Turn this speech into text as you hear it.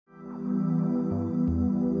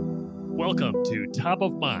Welcome to Top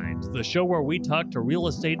of Mind, the show where we talk to real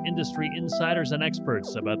estate industry insiders and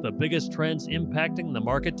experts about the biggest trends impacting the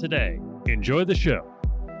market today. Enjoy the show.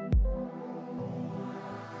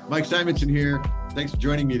 Mike Simonson here. Thanks for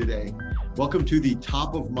joining me today. Welcome to the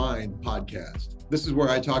Top of Mind podcast. This is where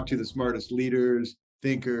I talk to the smartest leaders,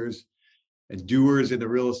 thinkers, and doers in the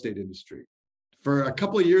real estate industry. For a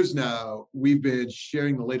couple of years now, we've been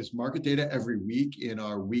sharing the latest market data every week in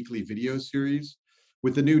our weekly video series.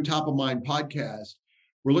 With the new Top of Mind podcast,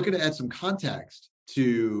 we're looking to add some context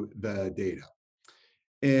to the data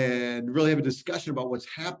and really have a discussion about what's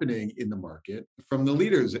happening in the market from the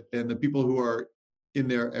leaders and the people who are in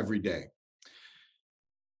there every day.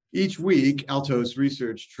 Each week, Altos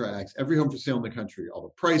Research tracks every home for sale in the country, all the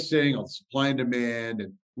pricing, all the supply and demand,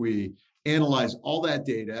 and we analyze all that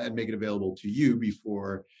data and make it available to you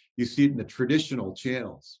before you see it in the traditional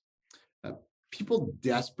channels. People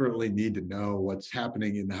desperately need to know what's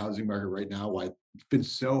happening in the housing market right now, why it's been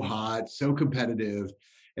so hot, so competitive,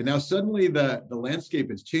 and now suddenly the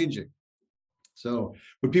landscape is changing. So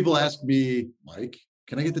when people ask me, Mike,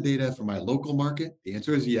 can I get the data from my local market? The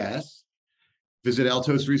answer is yes. Visit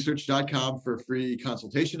altosresearch.com for a free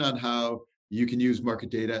consultation on how you can use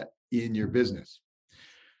market data in your business.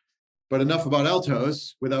 But enough about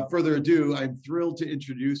Altos. Without further ado, I'm thrilled to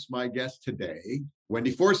introduce my guest today,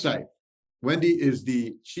 Wendy Forsythe. Wendy is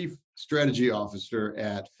the Chief Strategy Officer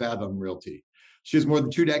at Fathom Realty. She has more than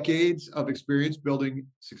 2 decades of experience building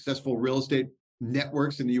successful real estate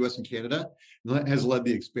networks in the US and Canada, and has led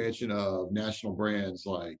the expansion of national brands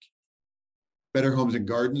like Better Homes and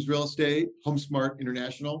Gardens Real Estate, HomeSmart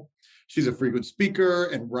International. She's a frequent speaker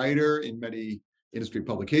and writer in many industry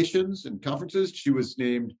publications and conferences. She was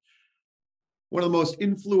named one of the most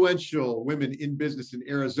influential women in business in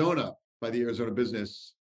Arizona by the Arizona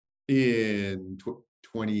Business in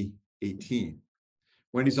 2018.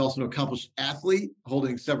 Wendy's also an accomplished athlete,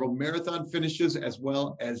 holding several marathon finishes as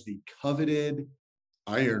well as the coveted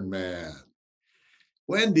Ironman.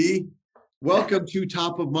 Wendy, welcome to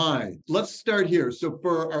Top of Mind. Let's start here. So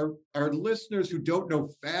for our listeners who don't know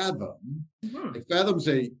Fathom, Fathom's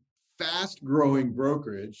a fast-growing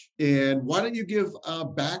brokerage. And why don't you give a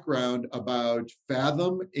background about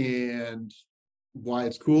Fathom and why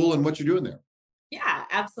it's cool and what you're doing there? Yeah,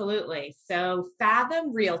 absolutely. So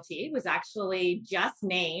Fathom Realty was actually just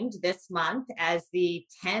named this month as the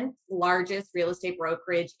 10th largest real estate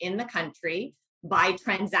brokerage in the country by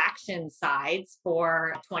transaction size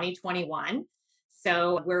for 2021.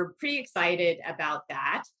 So we're pretty excited about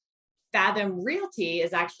that. Fathom Realty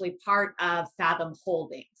is actually part of Fathom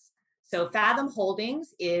Holdings. So Fathom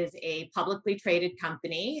Holdings is a publicly traded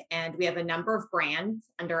company, and we have a number of brands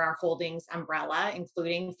under our holdings umbrella,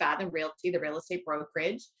 including Fathom Realty, the real estate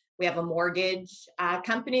brokerage. We have a mortgage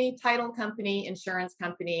company, title company, insurance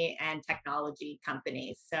company, and technology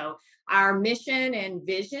company. So our mission and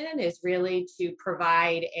vision is really to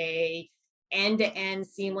provide a end-to-end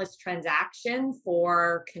seamless transaction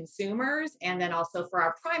for consumers, and then also for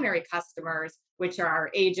our primary customers, which are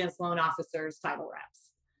our agents, loan officers, title reps.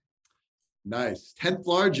 Nice. 10th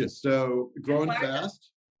largest. So growing fast?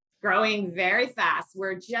 Growing very fast.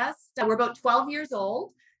 We're about 12 years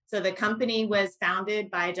old. So the company was founded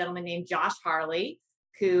by a gentleman named Josh Harley,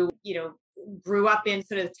 who, grew up in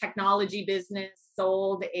sort of the technology business,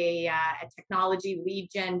 sold a technology lead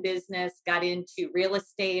gen business, got into real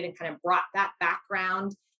estate and kind of brought that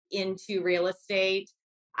background into real estate,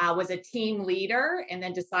 was a team leader, and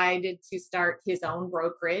then decided to start his own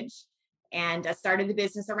brokerage. And started the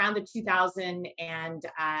business around the 2010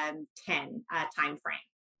 timeframe.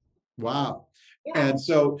 Wow. Yeah. And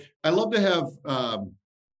so I love to have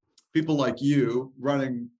people like you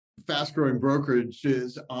running fast-growing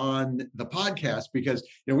brokerages on the podcast because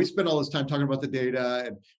we spend all this time talking about the data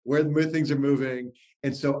and where things are moving.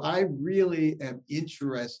 And so I really am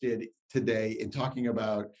interested today in talking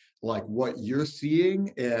about like what you're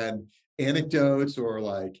seeing and anecdotes or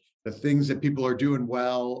like the things that people are doing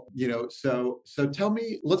well, so tell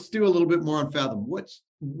me, let's do a little bit more on Fathom.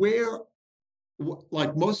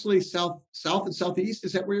 Like mostly south and southeast,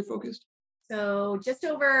 is that where you're focused? So just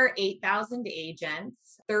over 8,000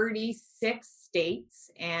 agents, 36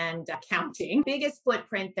 states and counting. Biggest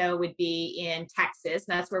footprint though would be in Texas.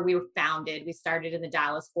 And that's where we were founded. We started in the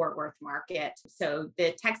Dallas-Fort Worth market. So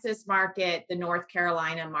the Texas market, the North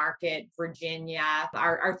Carolina market, Virginia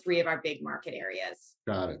are 3 of our big market areas.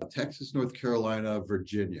 Got it. Texas, North Carolina,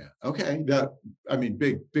 Virginia. Okay.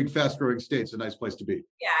 Big, fast growing states, a nice place to be.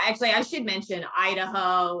 Yeah, actually, I should mention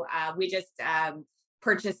Idaho. We just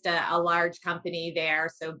purchased a large company there.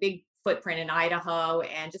 So big footprint in Idaho.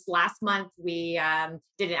 And just last month, we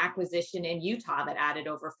did an acquisition in Utah that added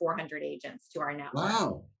over 400 agents to our network.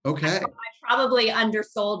 Wow. Okay. I probably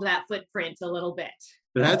undersold that footprint a little bit.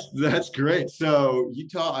 That's great. So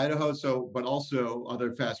Utah, Idaho, but also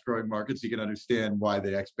other fast growing markets. You can understand why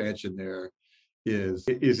the expansion there is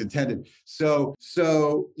intended. So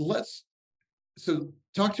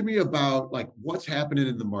talk to me about like what's happening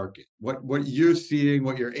in the market, what you're seeing,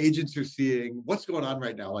 what your agents are seeing, what's going on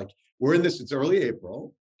right now. Like it's early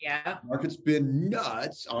April. Yeah. Market's been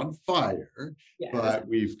nuts on fire, Yes. but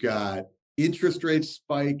we've got interest rates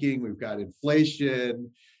spiking, we've got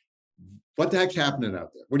inflation. What the heck's happening out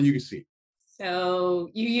there? What do you see? So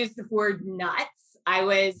you used the word nuts. I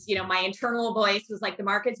was, my internal voice was like, the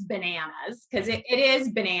market's bananas, because it is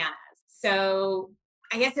bananas. So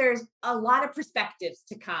I guess there's a lot of perspectives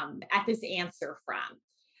to come at this answer from.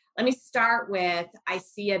 Let me start with, I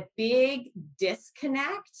see a big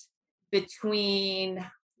disconnect between,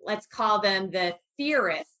 let's call them the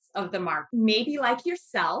theorists of the market, maybe like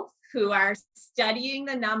yourself, who are studying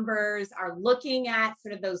the numbers, are looking at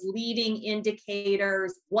sort of those leading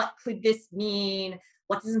indicators. What could this mean?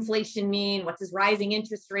 What does inflation mean? What does rising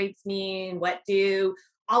interest rates mean? What do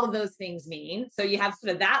all of those things mean? So you have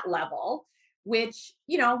sort of that level, which,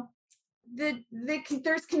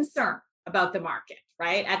 there's concern about the market,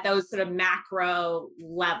 right? At those sort of macro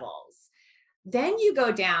levels. Then you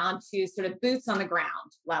go down to sort of boots on the ground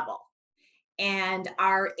level. And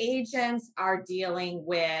our agents are dealing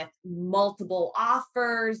with multiple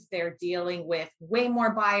offers. They're dealing with way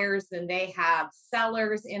more buyers than they have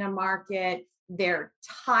sellers in a market. They're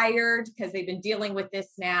tired because they've been dealing with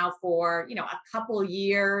this now for, a couple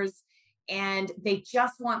years, and they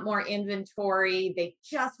just want more inventory. They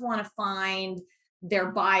just want to find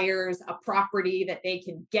their buyers a property that they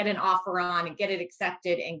can get an offer on and get it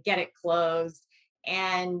accepted and get it closed.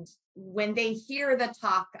 And when they hear the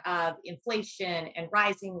talk of inflation and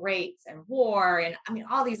rising rates and war and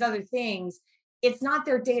all these other things, it's not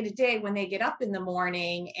their day to day when they get up in the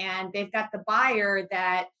morning and they've got the buyer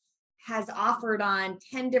that has offered on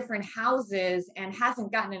 10 different houses and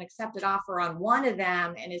hasn't gotten an accepted offer on one of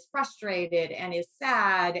them, and is frustrated and is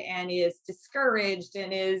sad and is discouraged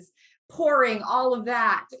and is pouring all of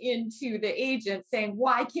that into the agent saying,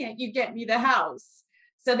 why can't you get me the house?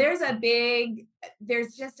 So there's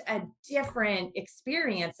just a different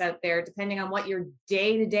experience out there depending on what your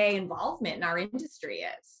day-to-day involvement in our industry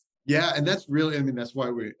is. Yeah, and that's really, that's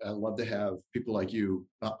why I love to have people like you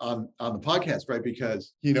on the podcast, right?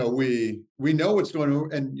 Because we know what's going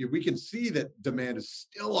on, and we can see that demand is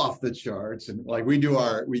still off the charts. And like we do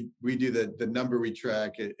the number we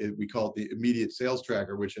track, we call it the immediate sales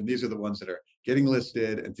tracker, and these are the ones that are getting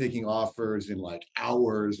listed and taking offers in like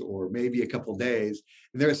hours or maybe a couple days,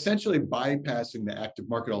 and they're essentially bypassing the active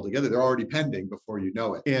market altogether. They're already pending before you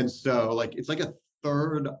know it, and so like it's like a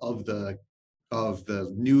third of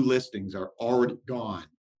the new listings are already gone,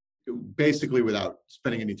 basically without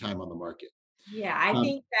spending any time on the market. Yeah, I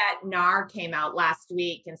think that NAR came out last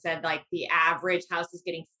week and said like the average house is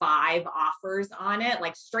getting 5 offers on it,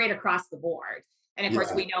 like straight across the board. And of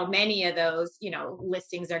course, we know many of those,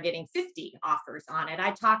 listings are getting 50 offers on it.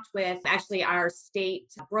 I talked with actually our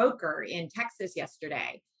state broker in Texas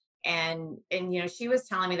yesterday, and she was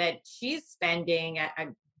telling me that she's spending a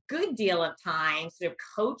good deal of time sort of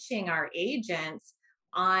coaching our agents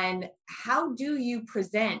on how do you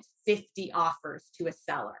present 50 offers to a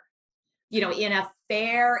seller, in a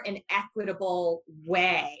fair and equitable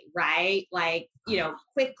way, right? Like,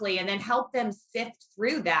 quickly, and then help them sift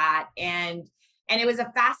through that. And it was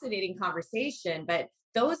a fascinating conversation, but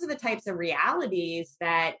those are the types of realities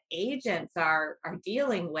that agents are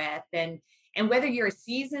dealing with. And whether you're a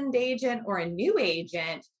seasoned agent or a new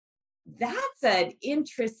agent, that's an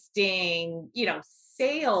interesting,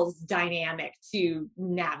 sales dynamic to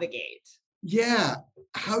navigate. Yeah.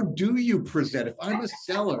 How do you present? If I'm a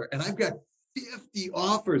seller and I've got 50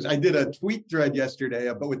 offers, I did a tweet thread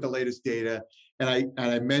yesterday, but with the latest data, and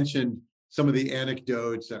I mentioned some of the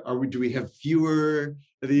anecdotes. Do we have fewer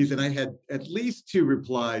of these? And I had at least 2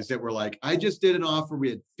 replies that were like, I just did an offer. We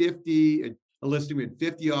had 50, a listing, we had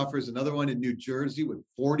 50 offers, another one in New Jersey with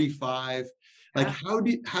 45. Like,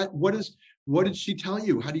 what did she tell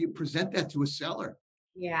you? How do you present that to a seller?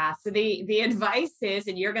 Yeah. So the advice is,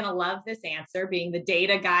 and you're going to love this answer, being the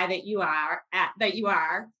data guy that you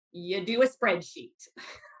are, you do a spreadsheet.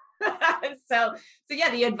 So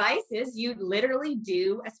yeah, the advice is you literally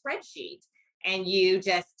do a spreadsheet, and you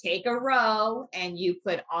just take a row and you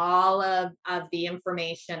put all of the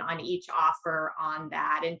information on each offer on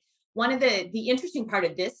that. And one of the interesting part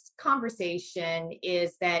of this conversation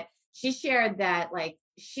is that she shared that like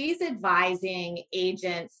she's advising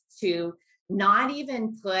agents to not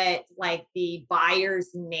even put like the buyer's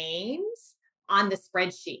names on the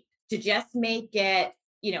spreadsheet, to just make it,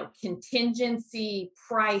 contingency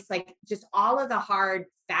price, like just all of the hard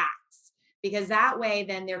facts, because that way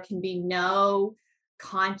then there can be no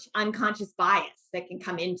unconscious bias that can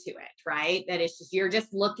come into it, right? That it's just, you're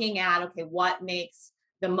just looking at, okay, what makes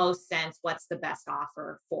the most sense? What's the best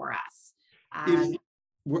offer for us? If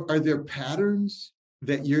are there patterns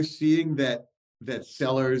that you're seeing that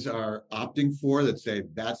sellers are opting for that say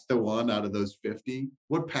that's the one out of those 50?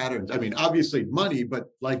 What patterns? I mean, obviously money,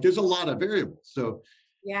 but like there's a lot of variables. So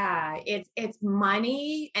Yeah, it's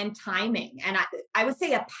money and timing. And I would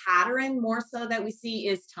say a pattern more so that we see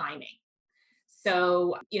is timing.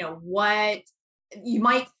 So, what you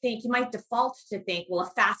might default to think, well, a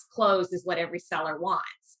fast close is what every seller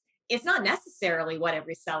wants. It's not necessarily what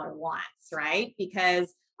every seller wants, right?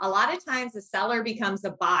 Because a lot of times the seller becomes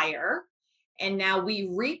a buyer, and now we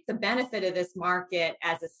reap the benefit of this market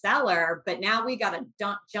as a seller, but now we got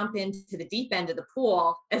to jump into the deep end of the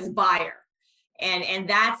pool as a buyer. And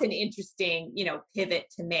that's an interesting, pivot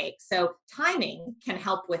to make. So timing can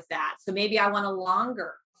help with that. So maybe I want a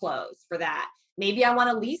longer close for that. Maybe I want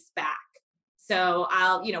a lease back. So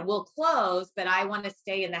we'll close, but I want to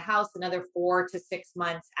stay in the house another 4 to 6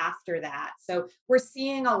 months after that. So we're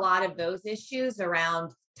seeing a lot of those issues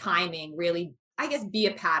around timing really, I guess, be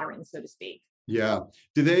a pattern, so to speak. yeah.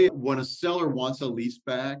 When a seller wants a lease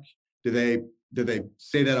back, do they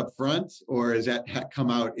say that up front, or is that come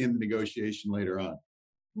out in the negotiation later on?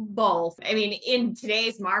 Both. I mean, in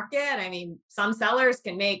today's market, some sellers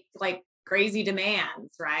can make like crazy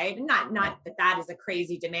demands, right? Not that that is a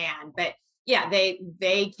crazy demand, but yeah,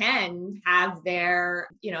 they can have their,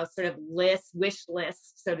 sort of wish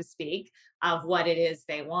list, so to speak, of what it is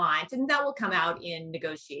they want. And that will come out in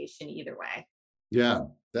negotiation either way. Yeah,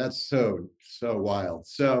 that's so wild.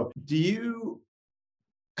 So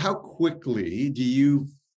how quickly do you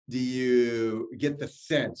get the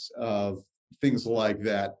sense of things like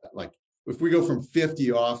that? Like if we go from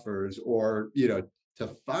 50 offers or to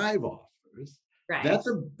 5 offers, Right.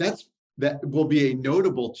 that will be a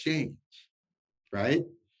notable change, right?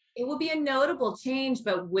 It will be a notable change,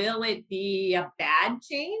 but will it be a bad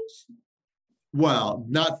change? Well,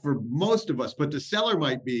 not for most of us, but the seller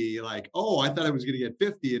might be like, oh, I thought I was going to get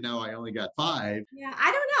 50 and now I only got 5. Yeah,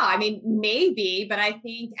 I don't know. Maybe, but I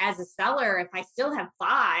think as a seller, if I still have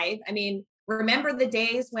 5, remember the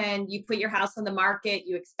days when you put your house on the market,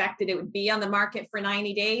 you expected it would be on the market for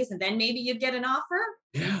 90 days and then maybe you'd get an offer?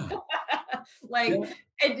 Yeah. Like, Yeah.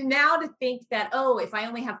 and now to think that, oh, if I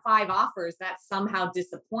only have 5 offers, that's somehow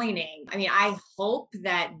disappointing. I hope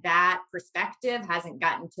that that perspective hasn't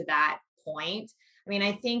gotten to that point.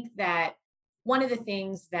 I think that one of the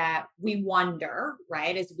things that we wonder,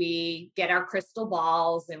 right, as we get our crystal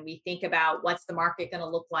balls and we think about what's the market going to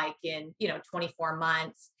look like in, 24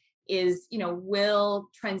 months is, will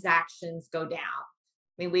transactions go down?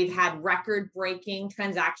 We've had record breaking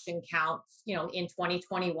transaction counts, in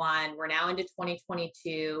 2021. We're now into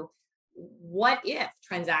 2022. What if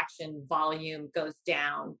transaction volume goes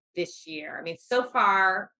down this year? So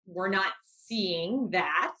far, we're not seeing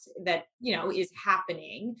that is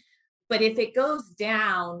happening. But if it goes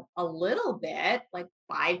down a little bit, like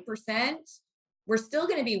 5%, we're still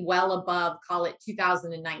going to be well above, call it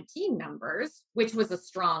 2019 numbers, which was a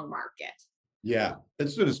strong market. Yeah.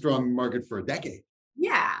 It's been a strong market for a decade.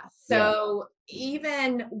 Yeah. Yeah. So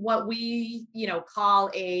even what we, call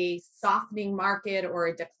a softening market or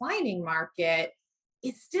a declining market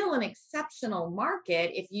is still an exceptional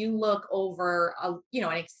market if you look over an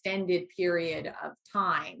extended period of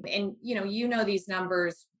time. And these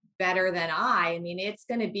numbers better than it's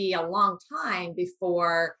going to be a long time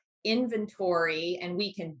before inventory and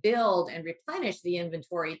we can build and replenish the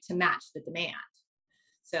inventory to match the demand.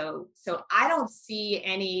 So I don't see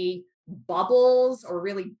any bubbles or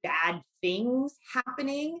really bad things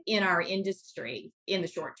happening in our industry in the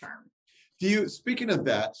short term. Speaking of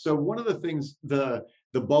that, so one of the things, the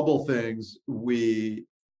bubble things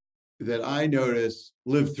that I notice,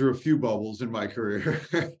 lived through a few bubbles in my career.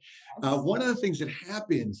 One of the things that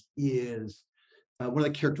happens is one of the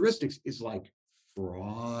characteristics is like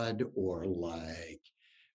fraud or like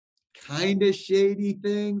kind of shady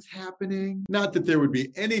things happening. Not that there would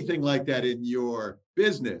be anything like that in your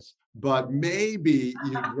business, but maybe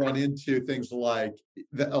you run into things like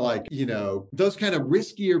those kind of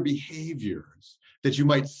riskier behaviors that you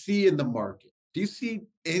might see in the market. Do you see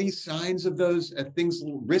any signs of those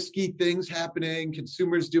risky things happening,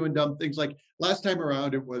 consumers doing dumb things? Like last time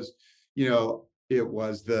around, it was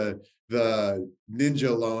the the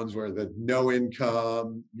ninja loans where the no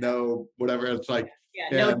income, no whatever. It's like,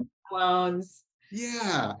 no and loans.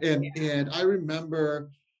 yeah, and I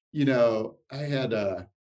remember, I had a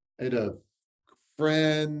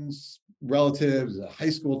friends, relatives, a high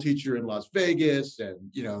school teacher in Las Vegas, and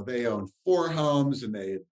they owned 4 homes and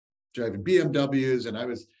they driving BMWs, and I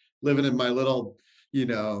was living in my little, you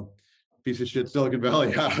know, piece of shit Silicon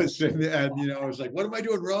Valley house, and I was like, what am I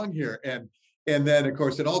doing wrong here? And then of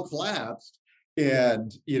course it all collapsed,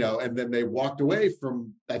 and then they walked away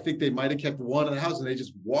from. I think they might have kept one in the house, and they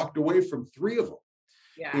just walked away from 3 of them.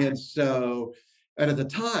 Yeah. And so, and at the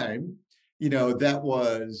time, that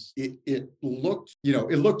was it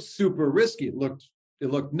looked super risky. It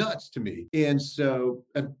looked nuts to me. And so,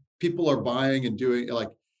 and people are buying and doing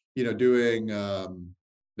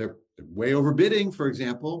they're way overbidding, for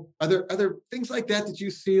example. Are there things like that you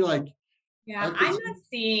see, like Yeah, I'm not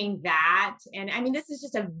seeing that. And I mean, this is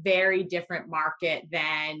just a very different market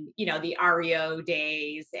than, the REO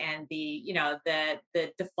days and the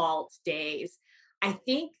default days. I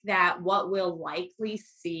think that what we'll likely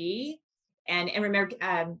see, and remember,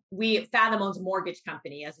 we Fathom owns a mortgage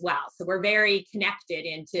company as well. So we're very connected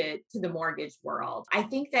to the mortgage world. I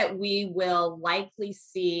think that we will likely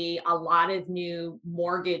see a lot of new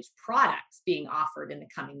mortgage products being offered in the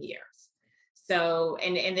coming years. So,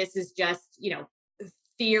 and this is just,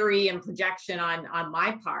 theory and projection on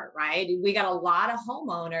my part, right? We got a lot of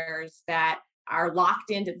homeowners that are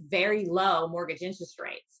locked into very low mortgage interest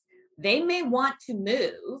rates. They may want to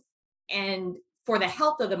move, and for the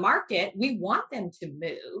health of the market, we want them to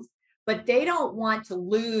move, but they don't want to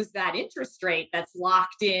lose that interest rate that's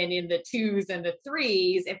locked in the 2s and the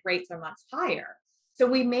 3s if rates are much higher. So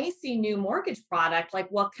we may see new mortgage product like,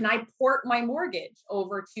 well, can I port my mortgage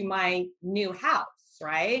over to my new house,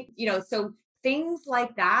 right? So things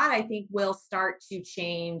like that, I think, will start to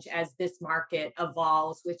change as this market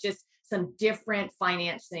evolves with just some different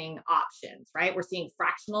financing options, right? We're seeing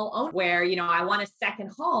fractional own where, I want a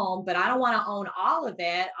second home, but I don't want to own all of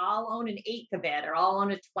it. I'll own an eighth of it, or I'll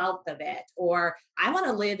own a 12th of it. Or I want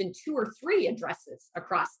to live in 2 or 3 addresses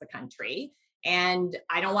across the country. And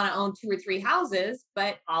I don't want to own 2 or 3 houses,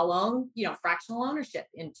 but I'll own, fractional ownership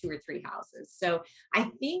in 2 or 3 houses. So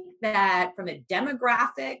I think that from a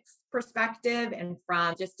demographics perspective and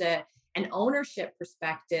from just an ownership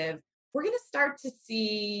perspective, we're going to start to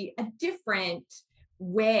see a different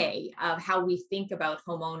way of how we think about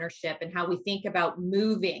home ownership and how we think about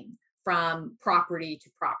moving from property to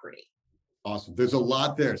property. Awesome. There's a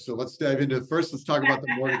lot there. So let's dive into first. Let's talk about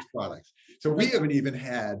the mortgage products. So we haven't even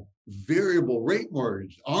had variable rate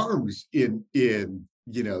mortgage ARMs in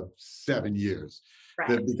 7 years,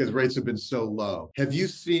 Right. because rates have been so low. Have you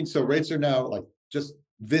seen? So rates are now, like, just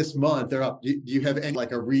this month they're up. Do you have any,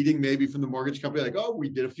 like, a reading maybe from the mortgage company, like, oh, we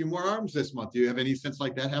did a few more ARMs this month? Do you have any sense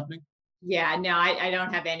like that happening? Yeah, no, I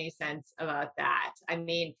don't have any sense about that. I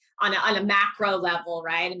mean, on a macro level,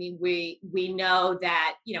 right? I mean, we know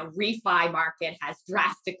that, refi market has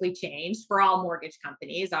drastically changed for all mortgage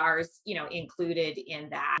companies, ours, included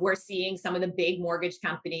in that. We're seeing some of the big mortgage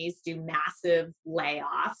companies do massive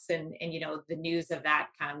layoffs, and the news of that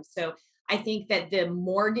comes. So I think that the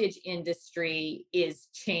mortgage industry is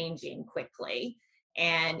changing quickly.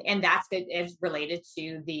 And that's good, is related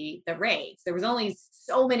to the rates. There was only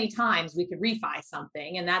so many times we could refi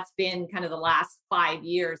something, and that's been kind of the last 5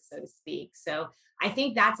 years, so to speak. So I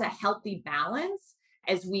think that's a healthy balance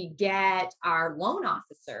as we get our loan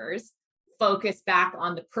officers focused back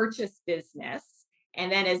on the purchase business. And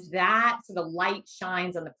then as that sort of light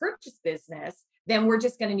shines on the purchase business, then we're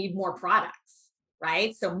just going to need more products,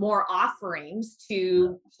 right? So more offerings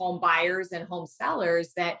to home buyers and home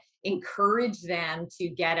sellers that encourage them to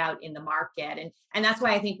get out in the market. And that's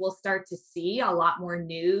why I think we'll start to see a lot more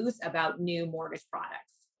news about new mortgage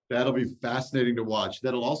products. That'll be fascinating to watch.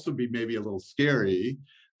 That'll also be maybe a little scary,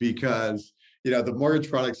 because the mortgage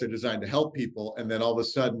products are designed to help people, and then all of a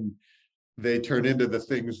sudden they turn into the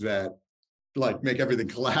things that, like, make everything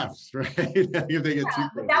collapse, right? If they get too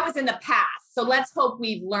But that was in the past. So let's hope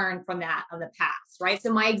we've learned from that on the past, right?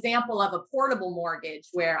 So my example of a portable mortgage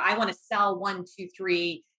where I want to sell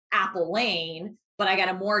 123 Apple Lane, but I got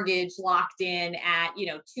a mortgage locked in at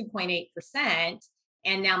 2.8%,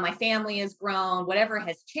 and now my family has grown, whatever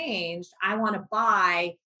has changed, I want to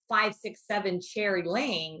buy 567 Cherry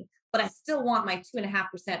Lane, but I still want my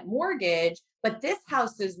 2.5% mortgage, but this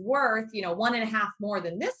house is worth 1.5 more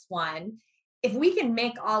than this one. If we can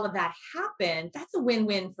make all of that happen, that's a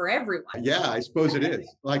win-win for everyone. Yeah, I suppose it is.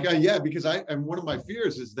 Like, yeah, because and one of my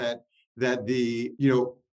fears is that the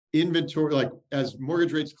inventory, like, as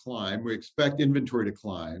mortgage rates climb, we expect inventory to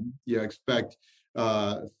climb. You expect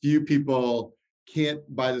Few people can't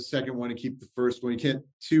buy the second one and keep the first one. You can't,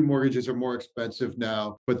 two mortgages are more expensive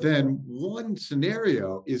now. But then one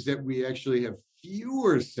scenario is that we actually have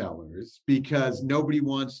fewer sellers because nobody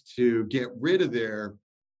wants to get rid of their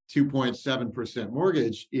 2.7%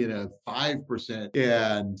 mortgage in a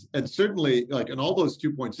 5%. And certainly and all those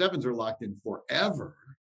 2.7s are locked in forever.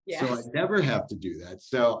 Yes. So I never have to do that.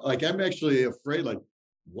 So I'm actually afraid,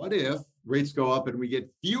 what if rates go up and we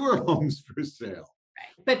get fewer homes for sale?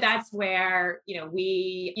 But that's where,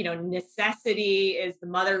 necessity is the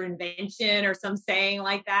mother of invention or some saying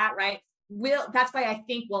like that, right? That's why I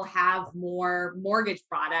think we'll have more mortgage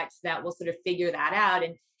products that will sort of figure that out.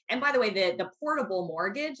 And by the way, the portable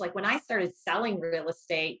mortgage, like when I started selling real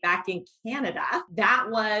estate back in Canada, that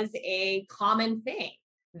was a common thing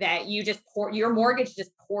that you just your mortgage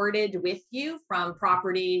just ported with you from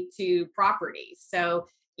property to property. So,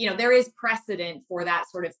 there is precedent for that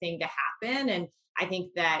sort of thing to happen. And I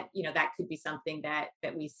think that, that could be something that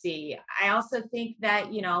we see. I also think that,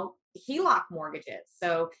 HELOC mortgages.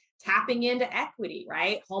 So tapping into equity,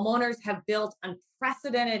 right? Homeowners have built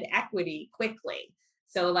unprecedented equity quickly.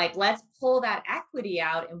 So let's pull that equity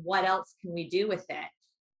out and what else can we do with it?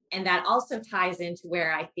 And that also ties into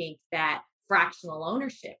where I think that fractional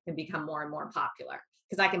ownership can become more and more popular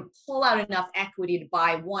because I can pull out enough equity to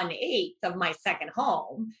buy 1/8 of my second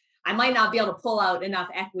home. I might not be able to pull out enough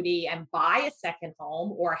equity and buy a second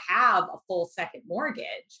home or have a full second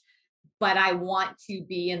mortgage, but I want to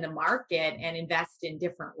be in the market and invest in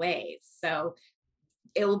different ways. So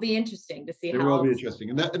it will be interesting to see how. It will be interesting.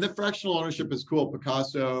 And the fractional ownership is cool.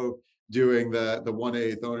 Picasso doing the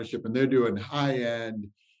 1/8 ownership, and they're doing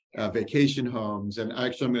high-end vacation homes. And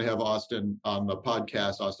actually, I'm going to have Austin on the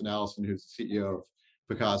podcast, Austin Allison, who's the CEO of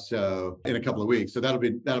Picasso, in a couple of weeks. So that'll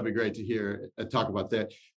be great to hear talk about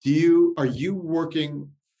that. Are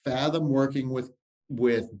you Fathom working with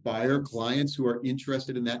buyer clients who are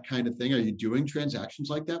interested in that kind of thing? Are you doing transactions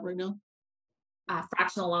like that right now?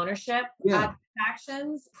 Fractional ownership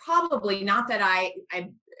transactions? Probably not that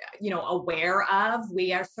I'm aware of.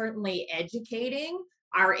 We are certainly educating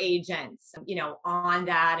our agents, on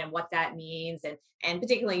that and what that means. And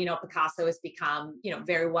particularly, Picasso has become,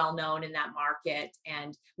 very well known in that market.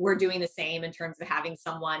 And we're doing the same in terms of having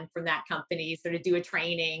someone from that company sort of do a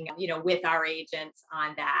training, with our agents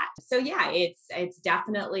on that. So yeah, it's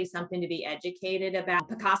definitely something to be educated about.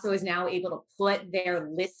 Picasso is now able to put their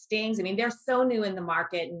listings. I mean, they're so new in the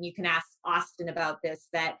market, and you can ask Austin about this,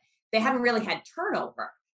 that they haven't really had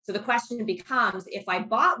turnover. So the question becomes, if I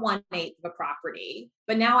bought 1/8 of a property,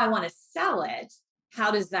 but now I want to sell it, how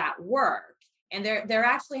does that work? And they're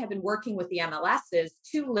actually have been working with the MLSs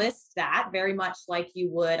to list that very much like you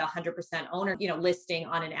would 100% owner, listing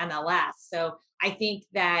on an MLS. So I think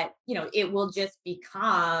that, it will just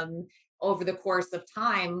become over the course of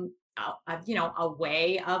time, a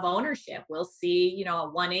way of ownership. We'll see, a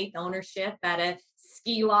 1/8 ownership at a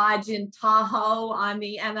ski lodge in Tahoe on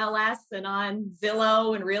the MLS and on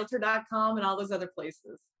Zillow and Realtor.com and all those other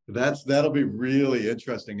places. That'll be really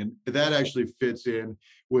interesting. And that actually fits in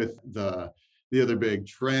with the other big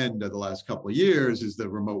trend of the last couple of years is the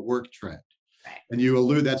remote work trend. Right.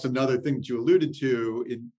 And that's another thing that you alluded to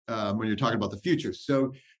in when you're talking about the future.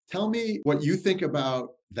 So tell me what you think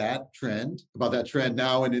about that trend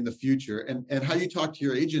now and in the future, and how you talk to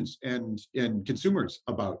your agents and consumers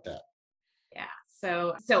about that. Yeah.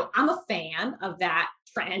 So I'm a fan of that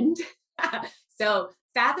trend. So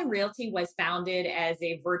Fathom Realty was founded as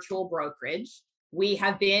a virtual brokerage. We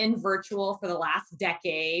have been virtual for the last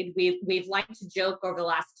decade. We've liked to joke over the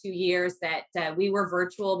last 2 years that we were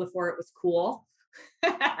virtual before it was cool.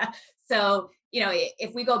 So,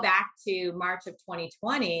 if we go back to March of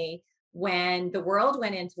 2020, when the world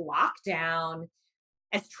went into lockdown,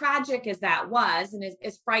 as tragic as that was, and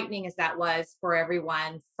as frightening as that was for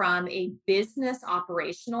everyone, from a business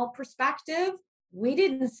operational perspective, we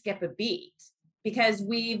didn't skip a beat because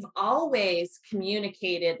we've always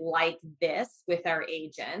communicated like this with our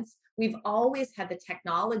agents. We've always had the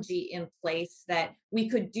technology in place that we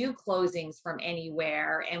could do closings from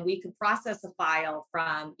anywhere, and we could process a file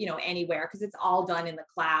from, anywhere, because it's all done in the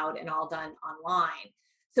cloud and all done online.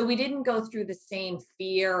 So we didn't go through the same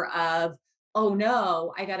fear of, oh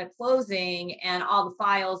no, I got a closing and all the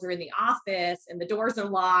files are in the office and the doors are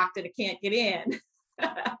locked and I can't get in.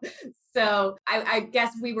 So I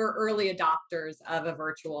guess we were early adopters of a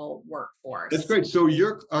virtual workforce. That's great. So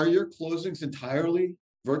are your closings entirely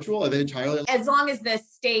virtual? Are they entirely? As long as the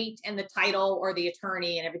state and the title or the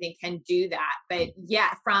attorney and everything can do that. But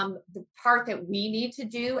yeah, from the part that we need to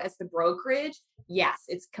do as the brokerage, yes,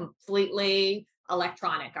 it's completely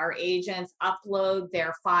electronic. Our agents upload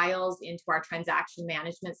their files into our transaction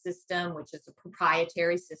management system, which is a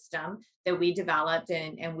proprietary system that we developed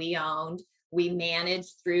and we owned. We manage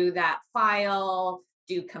through that file,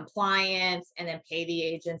 do compliance, and then pay the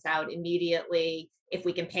agents out immediately. If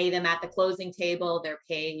we can pay them at the closing table, they're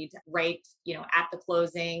paid right, at the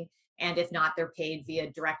closing. And if not, they're paid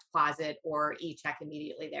via direct deposit or e-check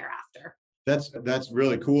immediately thereafter. That's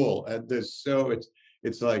really cool. And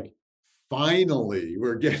it's like, finally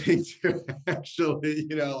we're getting to actually,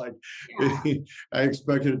 Yeah. I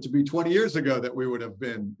expected it to be 20 years ago that we would have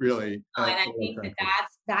been really. And I think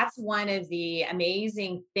that's one of the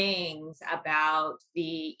amazing things about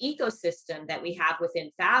the ecosystem that we have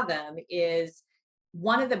within Fathom is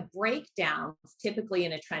one of the breakdowns typically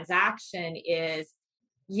in a transaction is,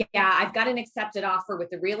 yeah, I've got an accepted offer with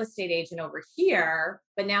the real estate agent over here,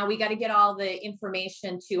 but now we got to get all the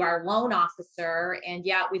information to our loan officer. And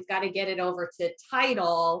yeah, we've got to get it over to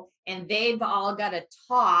title, and they've all got to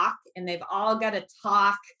talk, and they've all got to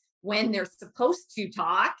talk when they're supposed to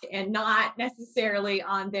talk and not necessarily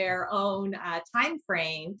on their own time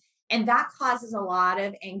frame. And that causes a lot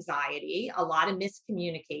of anxiety, a lot of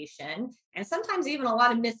miscommunication, and sometimes even a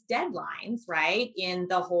lot of missed deadlines, right? In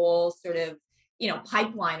the whole sort of,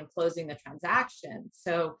 pipeline of closing the transaction.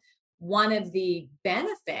 So one of the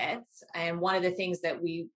benefits and one of the things that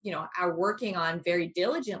we, are working on very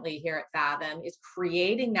diligently here at Fathom is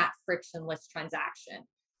creating that frictionless transaction.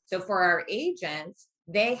 So for our agents,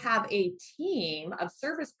 they have a team of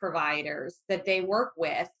service providers that they work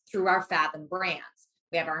with through our Fathom brands.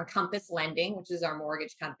 We have our Encompass Lending, which is our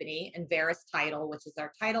mortgage company, and Veris Title, which is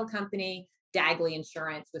our title company, Dagley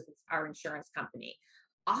Insurance, which is our insurance company.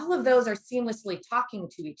 All of those are seamlessly talking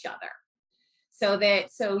to each other.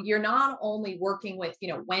 So you're not only working with,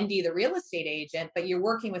 Wendy, the real estate agent, but you're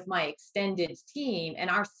working with my extended team,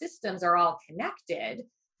 and our systems are all connected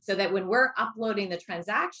so that when we're uploading the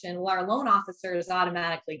transaction, well, our loan officer is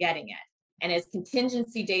automatically getting it. And as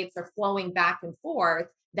contingency dates are flowing back and forth,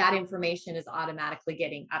 that information is automatically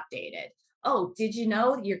getting updated. Oh, did you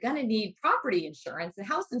know you're going to need property insurance and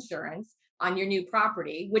house insurance on your new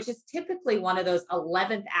property, which is typically one of those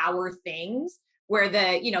 11th hour things where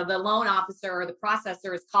the loan officer or the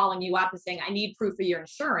processor is calling you up and saying, I need proof of your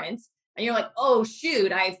insurance. And you're like, oh,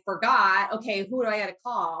 shoot, I forgot. Okay, who do I got to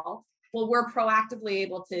call? Well, we're proactively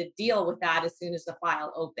able to deal with that as soon as the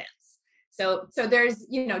file opens. So there's,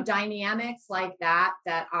 dynamics like that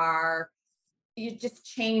are just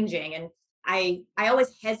changing. And I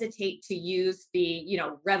always hesitate to use the,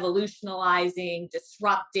 revolutionizing,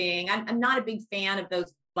 disrupting. I'm not a big fan of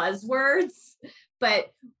those buzzwords,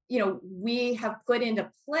 but, we have put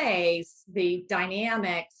into place the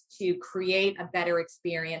dynamics to create a better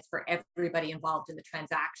experience for everybody involved in the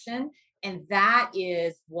transaction. And that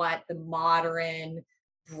is what the modern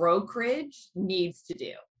brokerage needs to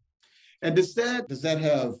do. And does that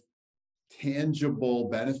have tangible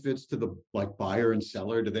benefits to the buyer and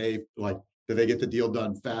seller? Do they get the deal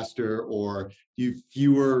done faster, or do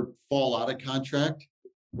fewer fall out of contract?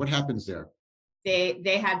 What happens there?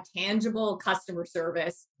 They have tangible customer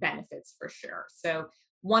service benefits for sure. So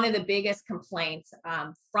one of the biggest complaints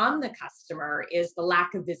from the customer is the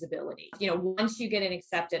lack of visibility. Once you get an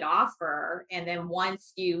accepted offer, and then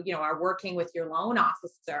once you are working with your loan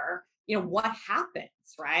officer, what happens,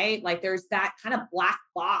 right? Like there's that kind of black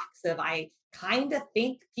box of, I kind of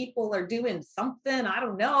think people are doing something. I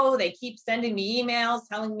don't know. They keep sending me emails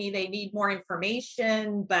telling me they need more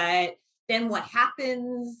information, but then what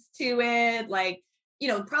happens to it?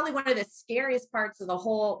 Probably one of the scariest parts of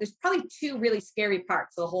there's probably two really scary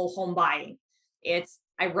parts of the whole home buying. It's,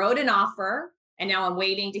 I wrote an offer and now I'm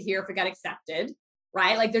waiting to hear if it got accepted,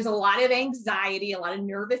 right? Like there's a lot of anxiety, a lot of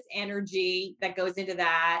nervous energy that goes into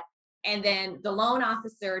that. And then the loan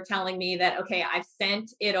officer telling me that, okay, I've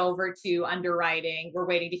sent it over to underwriting. We're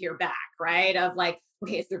waiting to hear back, right? Of like,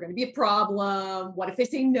 okay, is there going to be a problem? What if they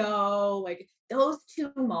say no? Like those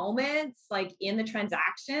two moments, like in the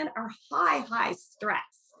transaction, are high stress.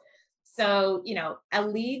 So,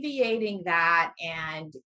 alleviating that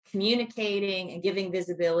and communicating and giving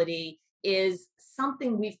visibility is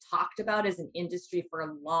something we've talked about as an industry for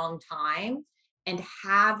a long time. And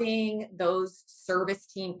having those service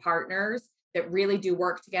team partners that really do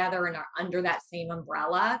work together and are under that same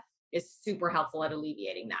umbrella is super helpful at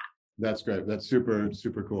alleviating that. That's great. That's super,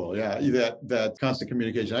 super cool. Yeah. That constant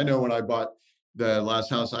communication. I know when I bought the last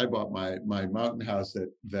house, I bought my mountain house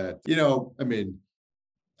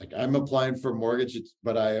like I'm applying for a mortgage,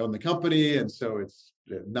 but I own the company. And so it's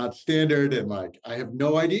not standard. And I have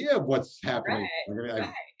no idea what's happening. Right.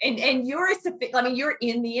 And you're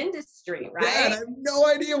in the industry, right? Yeah, and I have no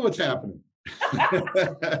idea what's happening.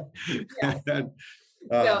 Yes.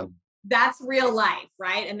 So Um, that's real life,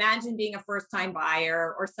 right? Imagine being a first time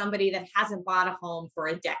buyer or somebody that hasn't bought a home for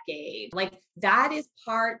a decade. Like that is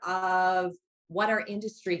part of what our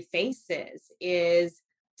industry faces is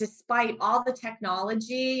despite all the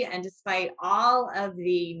technology and despite all of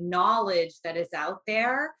the knowledge that is out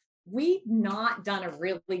there, we've not done a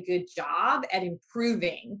really good job at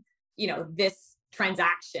improving, this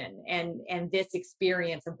transaction and this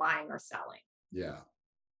experience of buying or selling. yeah.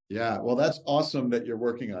 Yeah. Well, that's awesome that you're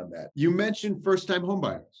working on that. You mentioned first-time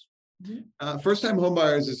homebuyers. Mhm. First-time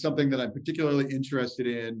homebuyers is something that I'm particularly interested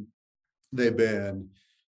in. They've been,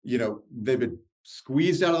 they've been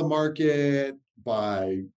squeezed out of the market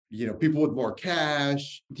by, people with more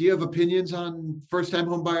cash. Do you have opinions on first-time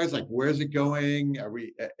homebuyers? Like, where's it going? Are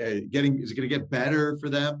we is it going to get better for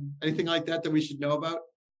them? Anything like that that we should know about?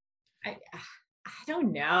 I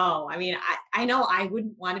don't know. I mean, I know I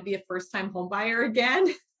wouldn't want to be a first time home buyer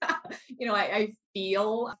again. I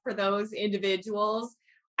feel for those individuals.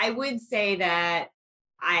 I would say that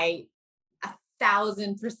I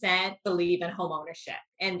 1,000% believe in home ownership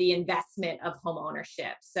and the investment of home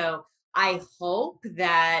ownership. So I hope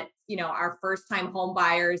that, our first time home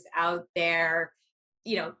buyers out there,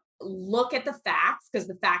 you know, look at the facts because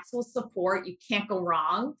the facts will support you can't go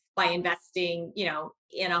wrong by investing,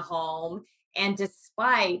 in a home. And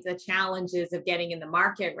despite the challenges of getting in the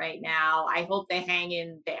market right now, I hope they hang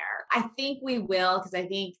in there. I think we will because I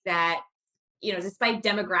think that despite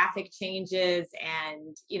demographic changes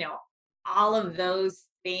and, all of those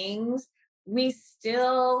things, we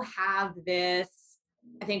still have this,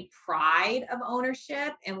 I think, pride of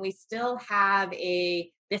ownership. And we still have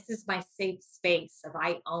this is my safe space if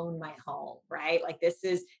I own my home, right? Like it's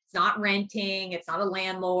not renting, it's not a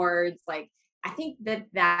landlord's. Like, I think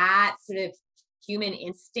that sort of human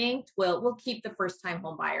instinct will keep the first time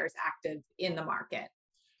home buyers active in the market.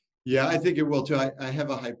 Yeah, I think it will too. I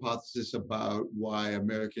have a hypothesis about why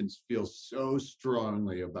Americans feel so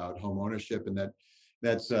strongly about home ownership, and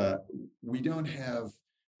that's we don't have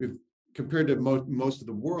we've compared to most of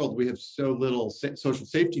the world, we have so little social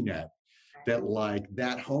safety net that like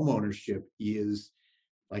that home ownership is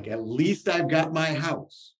like at least I've got my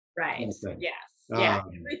house. Right. Kind of thing. Yes. Yeah.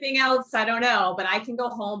 Um, Everything else, I don't know, but I can go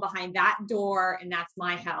home behind that door and that's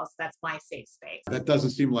my house. That's my safe space. that doesn't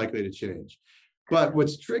seem likely to change. But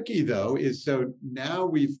what's tricky though is so now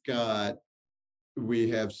we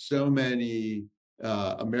have so many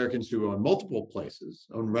Americans who own multiple places,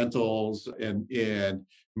 own rentals, and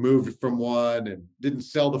moved from one and didn't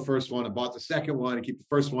sell the first one and bought the second one and keep the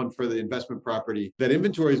first one for the investment property. That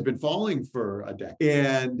inventory has been falling for a decade.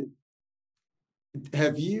 And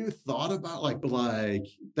have you thought about like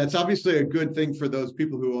that's obviously a good thing for those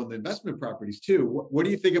people who own the investment properties too. What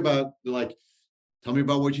do you think about like? Tell me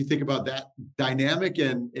about what you think about that dynamic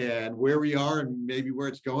and where we are and maybe where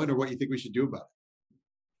it's going or what you think we should do about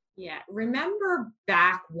Yeah. Remember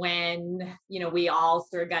back when, we all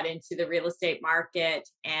sort of got into the real estate market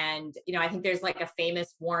and, I think there's like a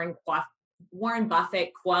famous Warren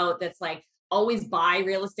Buffett quote that's like, always buy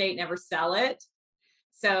real estate, never sell it.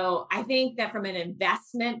 So I think that from an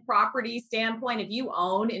investment property standpoint, if you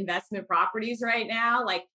own investment properties right now,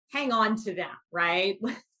 like hang on to them, right?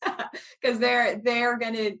 Because they're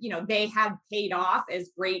gonna, they have paid off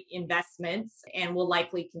as great investments and will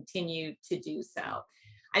likely continue to do so.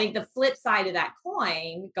 I think the flip side of that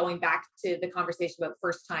coin, going back to the conversation about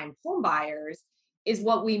first time home buyers, is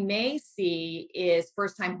what we may see is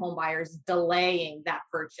first time home buyers delaying that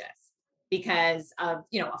purchase because of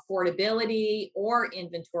affordability or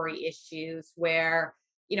inventory issues where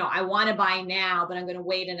I want to buy now but I'm going to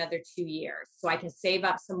wait another 2 years so I can save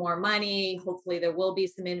up some more money. Hopefully there will be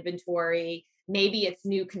some inventory. Maybe it's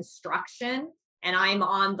new construction and I'm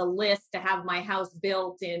on the list to have my house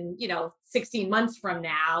built in 16 months from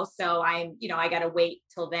now, so I got to wait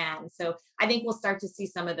till then. So I think we'll start to see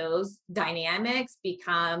some of those dynamics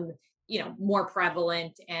become more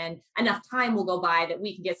prevalent, and enough time will go by that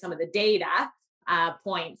we can get some of the data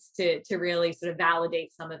points to really sort of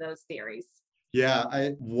validate some of those theories. Yeah,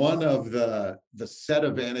 one of the set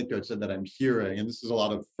of anecdotes that I'm hearing, and this is a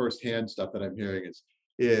lot of firsthand stuff that I'm hearing,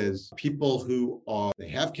 is people who they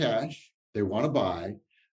have cash, they want to buy,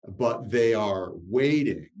 but they are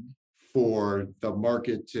waiting for the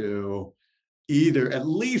market to either at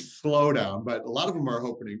least slow down, but a lot of them are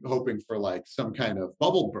hoping for like some kind of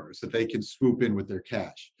bubble burst that they can swoop in with their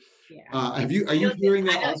cash. Yeah. Are you hearing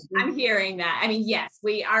that also? I'm hearing that. I mean, yes,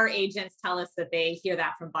 our agents tell us that they hear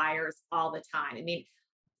that from buyers all the time. I mean,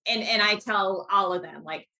 and I tell all of them,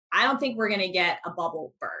 like, I don't think we're going to get a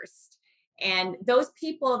bubble burst. And those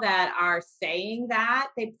people that are saying that,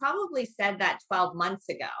 they probably said that 12 months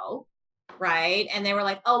ago, right? And they were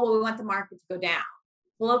like, oh, well, we want the market to go down.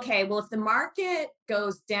 Well, okay, well, if the market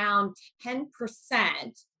goes down 10%,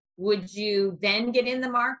 would you then get in the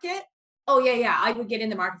market? Oh, yeah, I would get in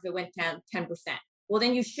the market if it went down 10%. Well,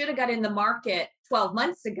 then you should have got in the market 12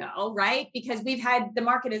 months ago, right? Because the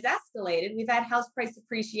market has escalated. We've had house price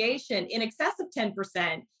appreciation in excess of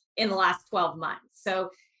 10% in the last 12 months. So,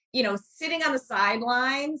 sitting on the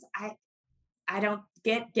sidelines, I don't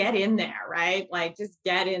get in there, right? Like, just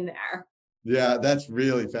get in there. Yeah, that's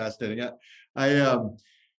really fascinating.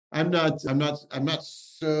 I'm not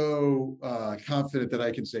so confident that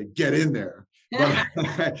I can say get in there,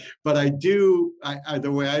 but but I do.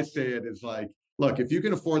 The way I say it is like, look, if you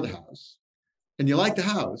can afford the house and you like the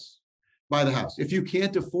house, buy the house. If you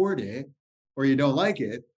can't afford it or you don't like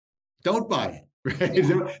it, don't buy it. Right?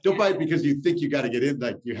 Yeah. Don't buy it because you think you got to get in,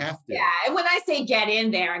 like you have to. Yeah. And when I say get in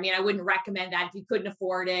there, I mean, I wouldn't recommend that if you couldn't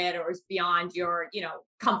afford it or it's beyond your,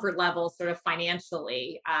 comfort level sort of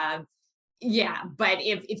financially. Yeah. But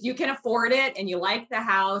if you can afford it and you like the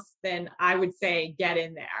house, then I would say get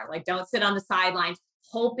in there. Like, don't sit on the sidelines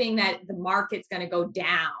hoping that the market's going to go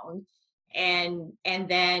down. And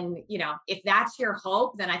then, if that's your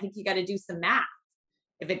hope, then I think you got to do some math.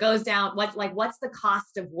 If it goes down, what's the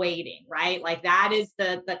cost of waiting, right? Like, that is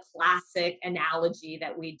the classic analogy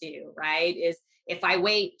that we do, right? Is if I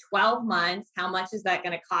wait 12 months, how much is that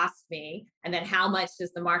going to cost me? And then how much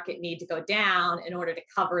does the market need to go down in order to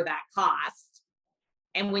cover that cost?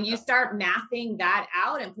 And when you start mapping that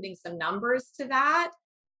out and putting some numbers to that,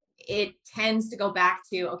 it tends to go back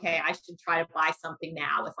to, okay, I should try to buy something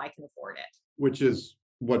now if I can afford it. Which is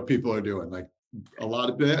what people are doing. Like,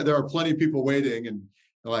 there are plenty of people waiting, and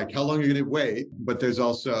like, how long are you going to wait? But there's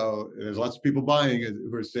lots of people buying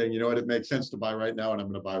who are saying, you know what, it makes sense to buy right now, and I'm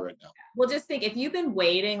going to buy right now. Well, just think, if you've been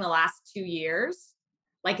waiting the last 2 years,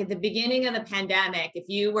 like at the beginning of the pandemic, if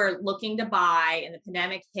you were looking to buy and the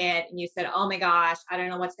pandemic hit and you said, oh my gosh, I don't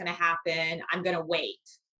know what's going to happen, I'm going to wait.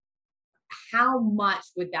 How much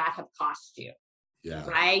would that have cost you? Yeah.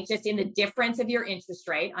 Right? Just in the difference of your interest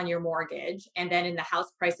rate on your mortgage, and then in the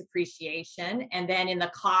house price appreciation, and then in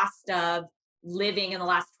the cost of living in the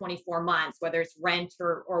last 24 months, whether it's rent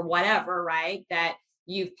or whatever, right? That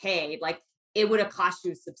you've paid, like, it would have cost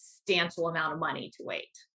you a substantial amount of money to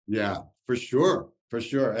wait. Yeah, for sure.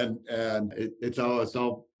 And it's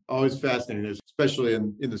always fascinating, especially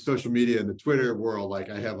in the social media and the Twitter world.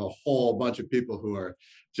 Like, I have a whole bunch of people who are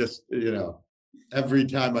just, every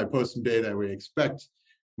time I post some data, we expect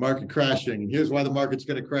market crashing, and here's why the market's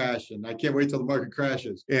going to crash, and I can't wait till the market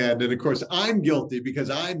crashes. And then, of course, I'm guilty because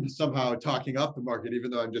I'm somehow talking up the market,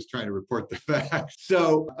 even though I'm just trying to report the facts.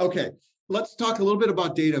 So, okay, let's talk a little bit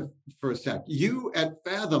about data for a sec. You at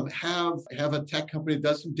Fathom have a tech company that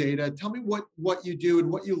does some data. Tell me what you do and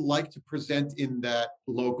what you like to present in that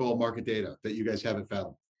local market data that you guys have at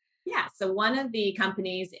Fathom. Yeah. So one of the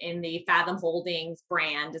companies in the Fathom Holdings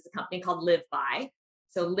brand is a company called LiveBy.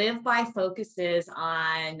 So LiveBy focuses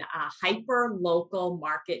on hyper local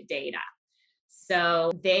market data.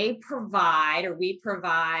 So we provide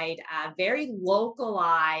very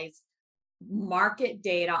localized market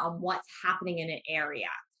data on what's happening in an area.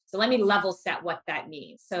 So let me level set what that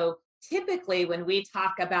means. So typically when we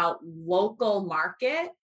talk about local market,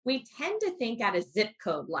 we tend to think at a zip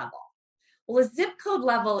code level. Well, a zip code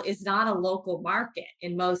level is not a local market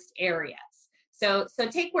in most areas. So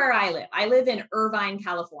take where I live. I live in Irvine,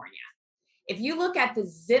 California. If you look at the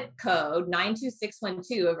zip code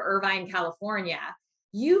 92612 of Irvine, California,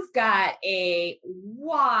 you've got a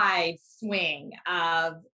wide swing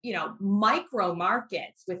of, micro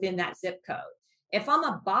markets within that zip code. If I'm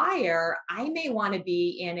a buyer, I may want to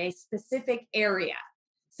be in a specific area.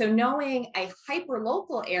 So knowing a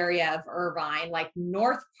hyper-local area of Irvine, like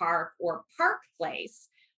North Park or Park Place,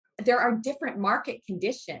 there are different market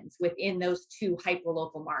conditions within those two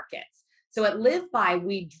hyper-local markets. So at LiveBy,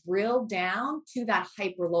 we drill down to that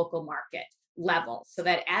hyper-local market level so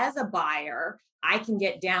that as a buyer, I can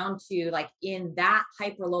get down to, like, in that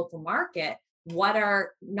hyper-local market, what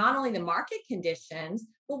are not only the market conditions,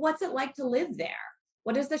 but what's it like to live there?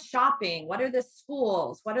 What is the shopping? What are the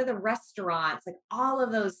schools? What are the restaurants? Like, all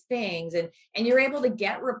of those things. And you're able to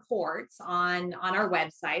get reports on our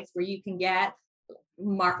websites where you can get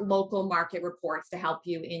local market reports to help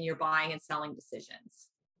you in your buying and selling decisions.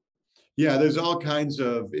 Yeah, there's all kinds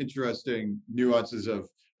of interesting nuances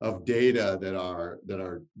of data that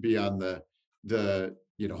are beyond the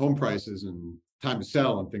home prices and time to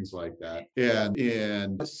sell and things like that.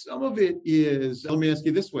 And some of it is, let me ask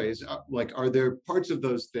you this way, is like, are there parts of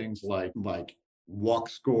those things like walk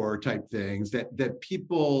score type things that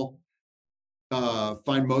people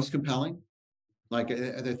find most compelling? Like,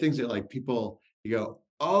 are there things that like people, you go,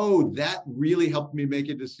 oh, that really helped me make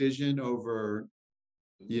a decision over,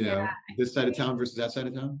 Yeah, this side of town versus that side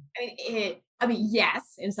of town? yes,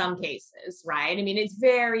 in some cases, right? I mean, it's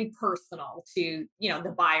very personal to,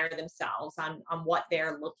 the buyer themselves on what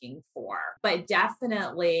they're looking for. But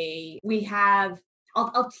definitely we have,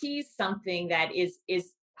 I'll tease something that is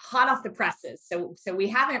hot off the presses. So we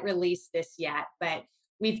haven't released this yet, but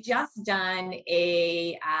we've just done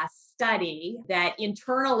a study that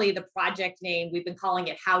internally, the project name, we've been calling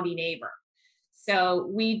it Howdy Neighbor. So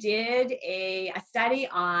we did a study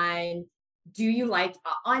on, do you like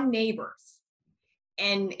on neighbors?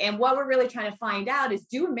 And what we're really trying to find out is,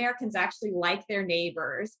 do Americans actually like their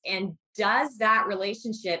neighbors? And does that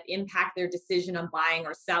relationship impact their decision on buying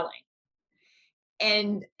or selling?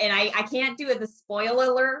 And I can't do the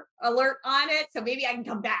spoiler alert on it. So maybe I can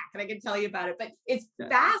come back and I can tell you about it. But it's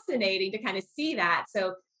fascinating to kind of see that.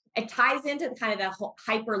 So it ties into the kind of the whole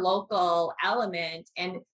hyper local element.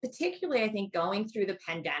 And particularly, I think, going through the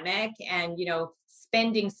pandemic and,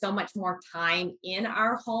 spending so much more time in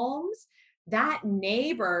our homes, that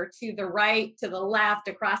neighbor to the right, to the left,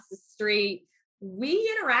 across the street, we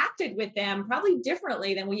interacted with them probably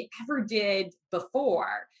differently than we ever did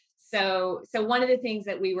before. So one of the things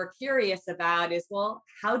that we were curious about is, well,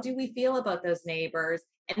 how do we feel about those neighbors?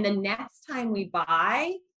 And the next time we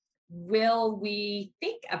buy, will we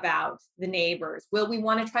think about the neighbors? Will we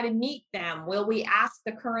want to try to meet them? Will we ask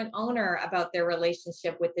the current owner about their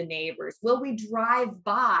relationship with the neighbors? Will we drive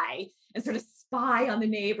by and sort of spy on the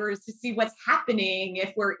neighbors to see what's happening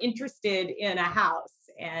if we're interested in a house?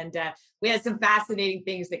 And we had some fascinating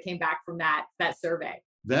things that came back from that survey.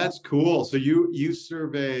 That's cool. So you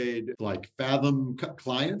surveyed like Fathom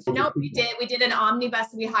clients? Nope, we did an omnibus.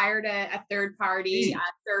 We hired a third party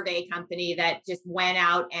survey company that just went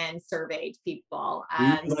out and surveyed people.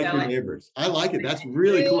 Like your neighbors. I like it. That's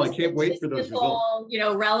really cool. I can't wait for those results.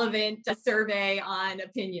 Relevant survey on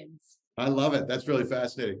opinions. I love it. That's really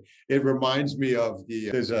fascinating. It reminds me of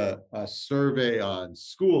there's a survey on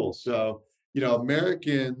schools. So,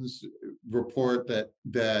 Americans report that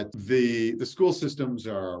the school systems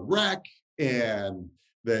are a wreck and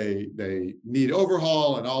they need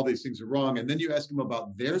overhaul and all these things are wrong. And then you ask them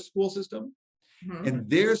about their school system, and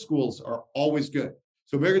their schools are always good.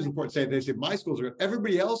 So Americans report they say my schools are good.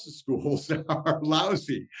 Everybody else's schools are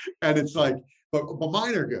lousy, and it's like, but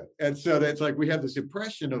mine are good. And so it's like we have this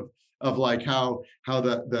impression of like how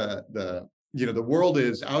the world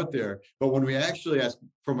is out there, but when we actually ask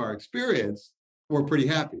from our experience, we're pretty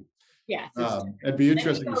happy. Yes. It'd be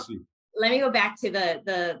interesting to see. Let me go back to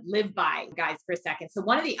the live by guys for a second. So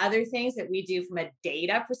one of the other things that we do from a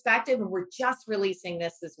data perspective, and we're just releasing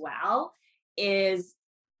this as well, is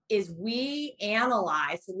we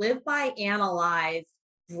analyze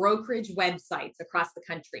brokerage websites across the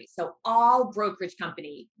country. So all brokerage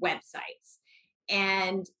company websites.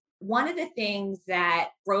 And one of the things that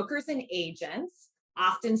brokers and agents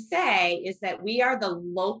often say is that we are the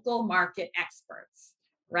local market experts,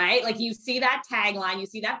 right? Like you see that tagline, you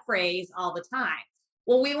see that phrase all the time.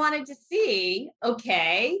 Well, we wanted to see,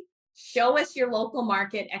 okay, show us your local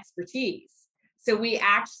market expertise. So we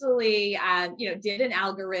actually, did an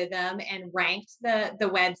algorithm and ranked the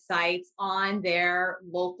websites on their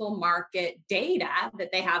local market data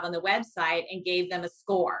that they have on the website and gave them a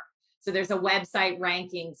score. So there's a website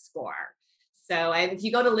ranking score. So if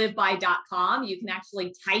you go to liveby.com, you can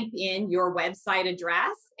actually type in your website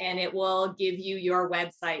address and it will give you your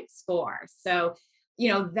website score. So,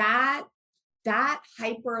 that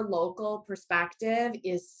hyper local perspective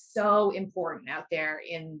is so important out there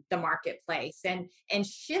in the marketplace, and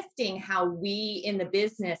shifting how we in the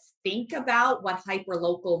business think about what hyper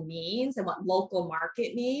local means and what local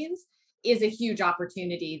market means is a huge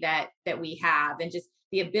opportunity that we have. And just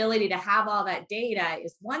the ability to have all that data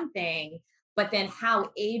is one thing, but then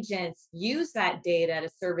how agents use that data to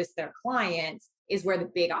service their clients is where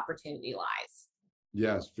the big opportunity lies.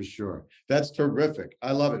 Yes, for sure. That's terrific.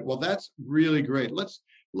 I love it. Well, that's really great.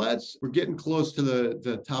 We're getting close to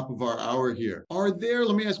the top of our hour here.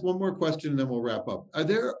 Let me ask one more question and then we'll wrap up. Are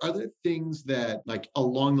there things that, like,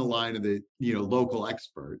 along the line of the, local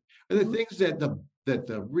expert, are there things that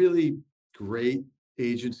the really great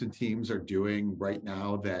agents and teams are doing right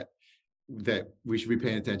now that we should be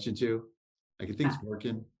paying attention to? Like, are things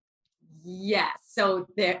working? Yes. So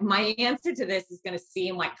my answer to this is going to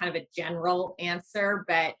seem like kind of a general answer,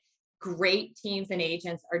 but great teams and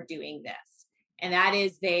agents are doing this. And that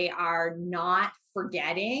is, they are not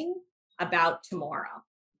forgetting about tomorrow.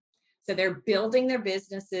 So they're building their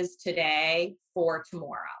businesses today for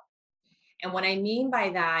tomorrow. And what I mean by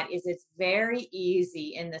that is it's very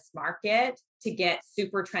easy in this market to get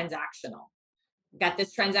super transactional. Got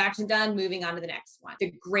this transaction done, moving on to the next one.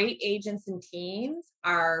 The great agents and teams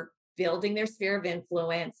are building their sphere of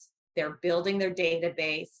influence. They're building their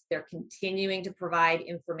database. They're continuing to provide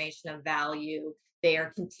information of value. They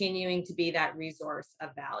are continuing to be that resource of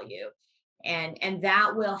value. And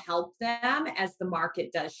that will help them as the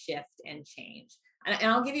market does shift and change. And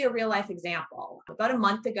I'll give you a real life example. About a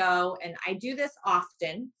month ago, and I do this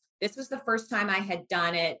often, this was the first time I had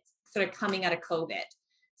done it sort of coming out of COVID.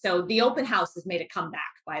 So the open house has made a comeback,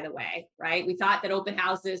 by the way, right? We thought that open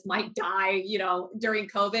houses might die, during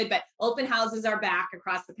COVID, but open houses are back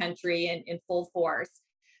across the country in full force.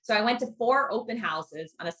 So I went to 4 open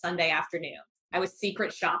houses on a Sunday afternoon. I was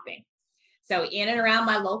secret shopping. So in and around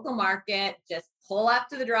my local market, just pull up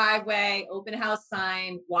to the driveway, open house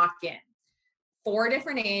sign, walk in. 4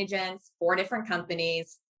 different agents, 4 different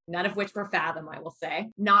companies, none of which were Fathom, I will say.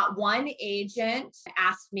 Not one agent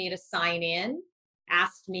asked me to sign in,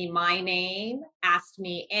 asked me my name, asked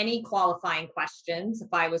me any qualifying questions.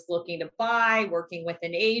 If I was looking to buy, working with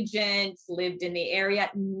an agent, lived in the area,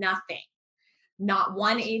 nothing. Not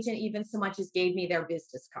one agent even so much as gave me their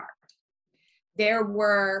business card. There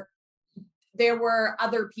were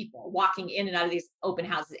other people walking in and out of these open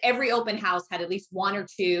houses. Every open house had at least 1 or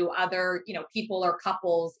 2 other, people or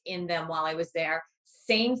couples in them while I was there.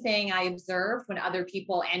 Same thing I observed when other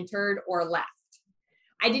people entered or left.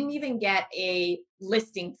 I didn't even get a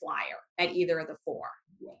listing flyer at either of the 4.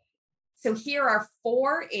 So here are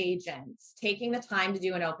 4 agents taking the time to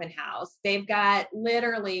do an open house. They've got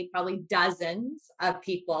literally probably dozens of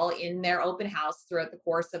people in their open house throughout the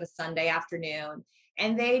course of a Sunday afternoon.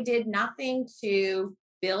 And they did nothing to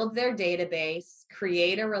build their database,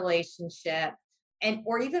 create a relationship,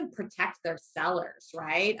 or even protect their sellers,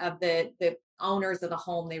 right? Of the owners of the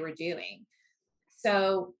home they were doing.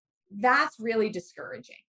 So that's really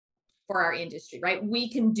discouraging for our industry, right? We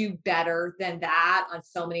can do better than that on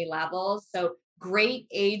so many levels. So great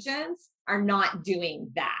agents are not doing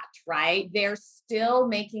that, right? They're still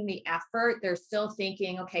making the effort. They're still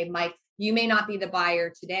thinking, okay, Mike, you may not be the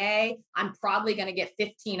buyer today. I'm probably going to get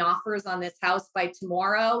 15 offers on this house by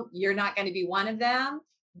tomorrow. You're not going to be one of them.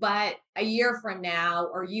 But a year from now,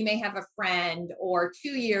 or you may have a friend, or 2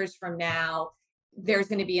 years from now, there's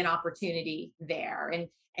going to be an opportunity there.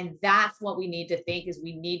 And that's what we need to think, is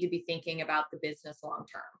we need to be thinking about the business long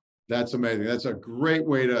term. That's amazing. That's a great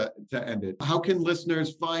way to end it. How can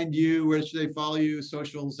listeners find you? Where should they follow you?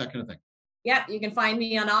 Socials, that kind of thing. Yep, you can find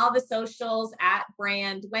me on all the socials at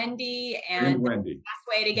Brand Wendy. And the best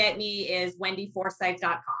way to get me is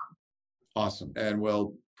wendyforsyth.com. Awesome. And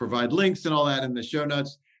we'll provide links and all that in the show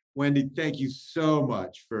notes. Wendy, thank you so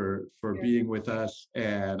much for being with us.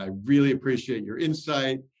 And I really appreciate your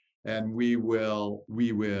insight. And we will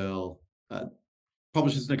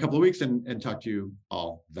publish this in a couple of weeks and talk to you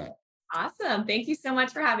all then. Awesome. Thank you so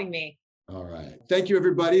much for having me. All right. Thank you,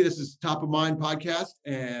 everybody. This is Top of Mind Podcast,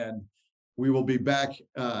 and we will be back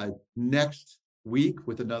next week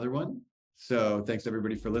with another one. So thanks,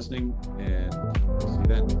 everybody, for listening, and we'll see you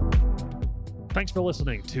then. Thanks for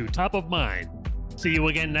listening to Top of Mind. See you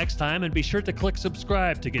again next time, and be sure to click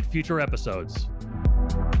subscribe to get future episodes.